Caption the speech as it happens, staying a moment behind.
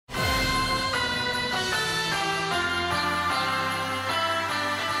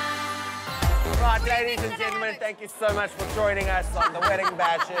right, ladies and gentlemen, thank you so much for joining us on the Wedding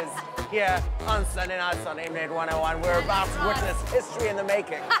Bashes here on Sunday nights on Mnet 101. We're about to witness history in the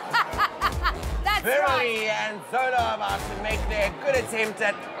making. That's Verily right. and Zola are about to make their good attempt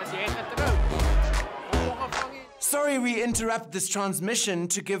at... Sorry we interrupt this transmission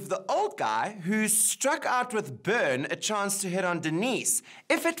to give the old guy who struck out with Byrne a chance to hit on Denise.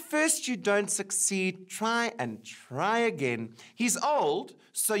 If at first you don't succeed, try and try again. He's old,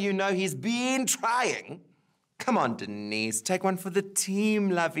 so you know he's been trying. Come on, Denise, take one for the team,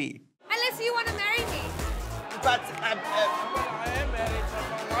 lovey. Unless you want to marry me. But, I am married, so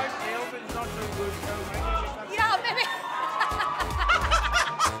my wife's health is not so good, so maybe... Yeah, maybe.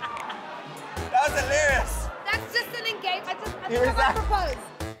 that was hilarious. That's just an engagement. I Here's just that. propose.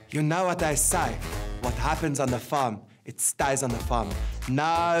 You know what they say. What happens on the farm, it stays on the farm.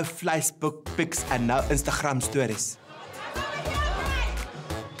 No Facebook pics and no Instagram stories.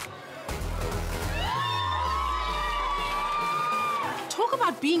 Talk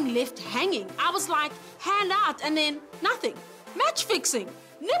about being left hanging. I was like, hand out, and then nothing. Match fixing.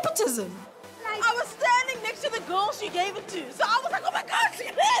 Nepotism. I was standing next to the girl she gave it to, so I was like, oh my God,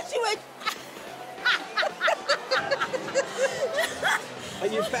 she went. Are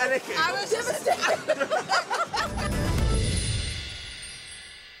you panicking? I was devastated.